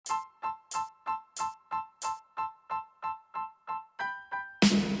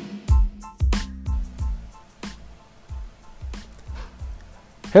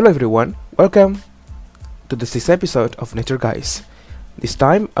Hello everyone, welcome to the sixth episode of Nature Guys. This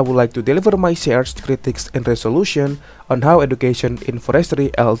time, I would like to deliver my shares, critiques and resolution on how education in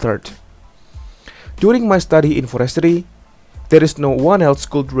forestry altered. During my study in forestry, there is no one else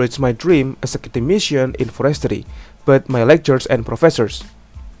could reach my dream as academician in forestry, but my lecturers and professors.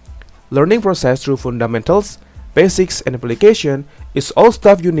 Learning process through fundamentals, basics and application is all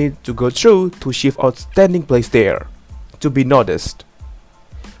stuff you need to go through to achieve outstanding place there, to be noticed.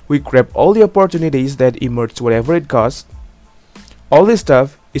 We grab all the opportunities that emerge whatever it costs. All this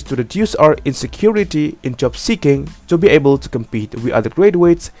stuff is to reduce our insecurity in job seeking to be able to compete with other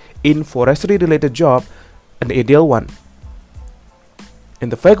graduates in forestry related job, an ideal one. In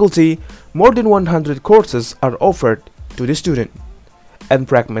the faculty, more than 100 courses are offered to the student. And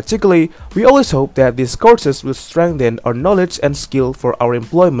pragmatically, we always hope that these courses will strengthen our knowledge and skill for our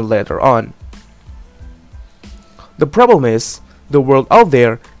employment later on. The problem is, the world out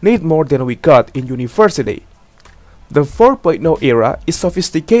there need more than we got in university. The 4.0 era is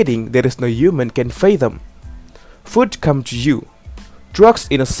sophisticating there is no human can fathom. Food comes to you, drugs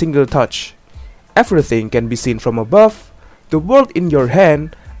in a single touch. Everything can be seen from above, the world in your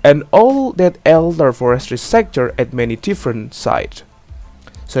hand, and all that elder forestry sector at many different sites,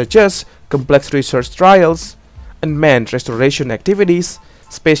 such as complex research trials, unmanned restoration activities,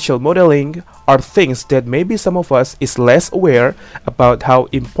 spatial modeling, are things that maybe some of us is less aware about how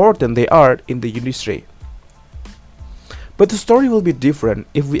important they are in the industry. But the story will be different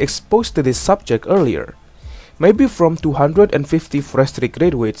if we expose to this subject earlier. Maybe from 250 forestry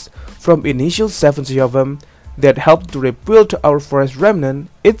graduates, from initial 70 of them that helped to rebuild our forest remnant,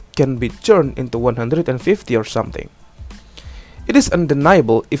 it can be turned into 150 or something. It is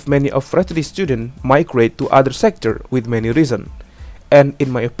undeniable if many of forestry students migrate to other sector with many reasons. And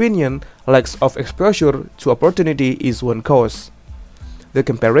in my opinion, lack of exposure to opportunity is one cause. The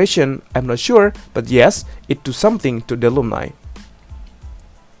comparison, I'm not sure, but yes, it do something to the alumni.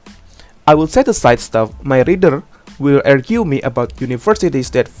 I will set aside stuff my reader will argue me about universities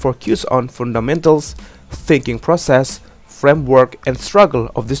that focus on fundamentals, thinking process, framework, and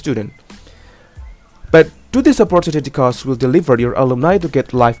struggle of the student. But do this opportunity cost will deliver your alumni to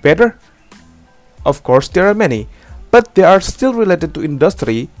get life better? Of course, there are many, but they are still related to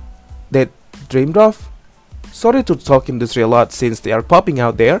industry that dreamed of. Sorry to talk industry a lot since they are popping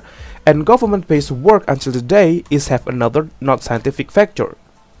out there, and government-based work until today is have another not scientific factor.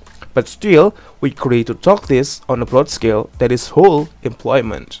 But still, we agree to talk this on a broad scale that is whole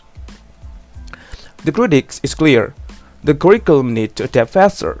employment. The critics is clear. The curriculum needs to adapt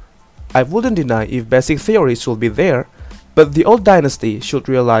faster. I wouldn't deny if basic theory should be there, but the old dynasty should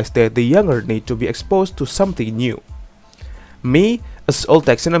realize that the younger need to be exposed to something new. Me, as old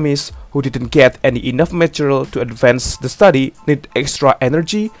taxonomist who didn't get any enough material to advance the study, need extra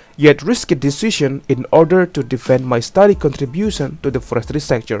energy yet risky decision in order to defend my study contribution to the forestry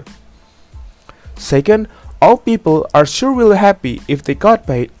sector. Second, all people are sure really happy if they got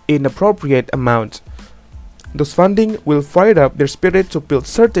paid in appropriate amount. Those funding will fire up their spirit to build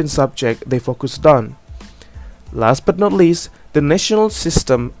certain subject they focused on. Last but not least, the national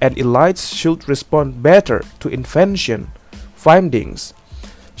system and elites should respond better to invention, findings,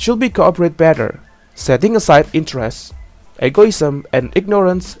 should be cooperate better, setting aside interests, egoism and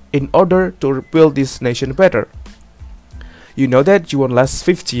ignorance in order to rebuild this nation better. You know that you won't last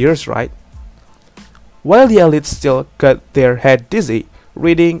 50 years, right? While the elites still got their head dizzy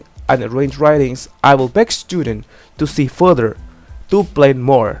reading unarranged writings, I will beg students to see further, to plan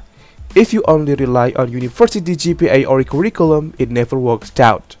more. If you only rely on university GPA or curriculum, it never works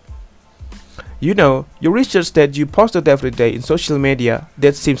out. You know, your research that you posted every day in social media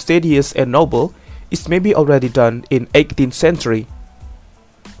that seems tedious and noble is maybe already done in 18th century.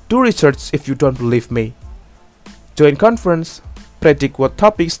 Do research if you don't believe me. Join conference, predict what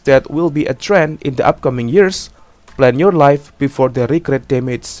topics that will be a trend in the upcoming years, plan your life before the regret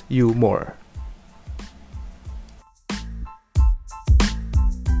damage you more.